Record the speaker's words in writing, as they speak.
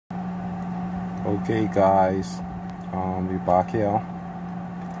Okay guys, we're back here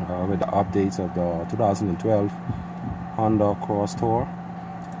with the updates of the 2012 Honda crosstourer,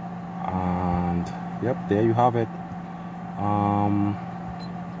 and yep, there you have it.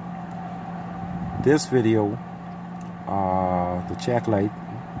 This video, the check light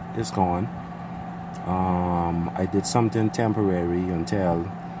is gone. I did something temporary until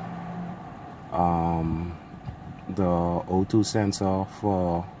the O2 sensor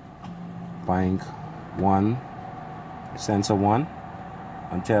for bank 1, sensor 1,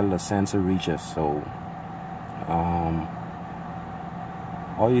 until the sensor reaches. So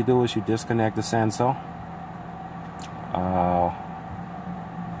all you do is you disconnect the sensor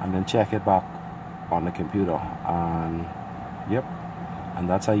and then check it back on the computer, and yep, and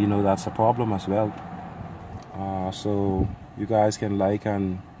that's how you know that's a problem as well. So you guys can like,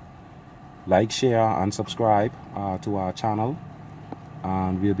 share and subscribe to our channel,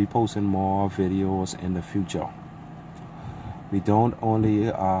 and we'll be posting more videos in the future. We don't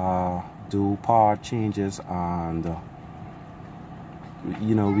only do part changes, and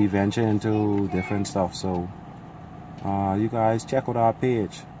we venture into different stuff. So you guys check out our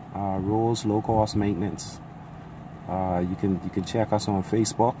page, Rose Low Cost Maintenance. You can check us on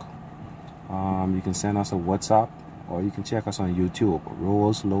Facebook. You can send us a WhatsApp, or you can check us on YouTube,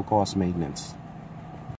 Rose Low Cost Maintenance.